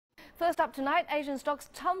First up tonight, Asian stocks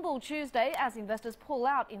tumble Tuesday as investors pull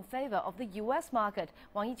out in favor of the U.S. market.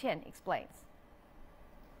 Wang Yiqian explains.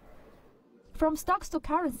 From stocks to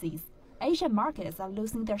currencies, Asian markets are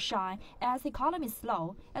losing their shine as economies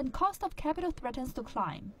slow and cost of capital threatens to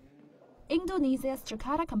climb. Indonesia's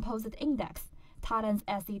Jakarta Composite Index, Thailand's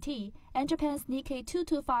SET, and Japan's Nikkei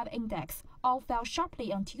 225 Index all fell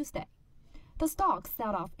sharply on Tuesday. The stock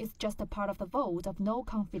sell-off is just a part of the vote of no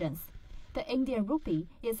confidence. The Indian rupee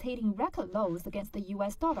is hitting record lows against the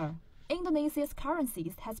US dollar. Indonesia's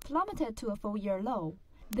currencies has plummeted to a full-year low.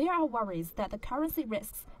 There are worries that the currency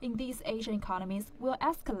risks in these Asian economies will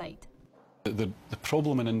escalate. The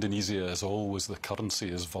problem in Indonesia is always the currency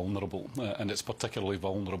is vulnerable, and it's particularly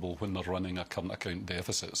vulnerable when they're running a current account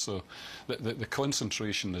deficit. So the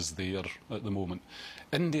concentration is there at the moment.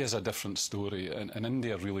 India is a different story, and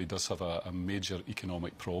India really does have a major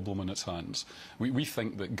economic problem in its hands. We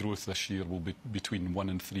think that growth this year will be between 1%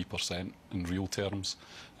 and 3% in real terms.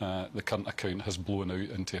 The current account has blown out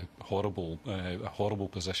into a horrible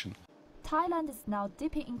position. Thailand is now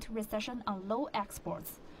dipping into recession on low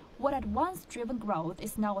exports. What had once driven growth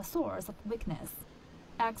is now a source of weakness.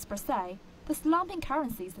 Experts say the slump in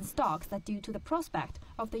currencies and stocks are due to the prospect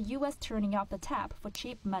of the U.S. turning off the tap for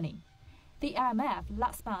cheap money. The IMF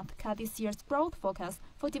last month cut this year's growth forecast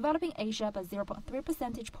for developing Asia by 0.3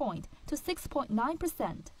 percentage point to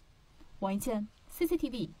 6.9%. Wang Yiqian,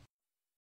 CCTV.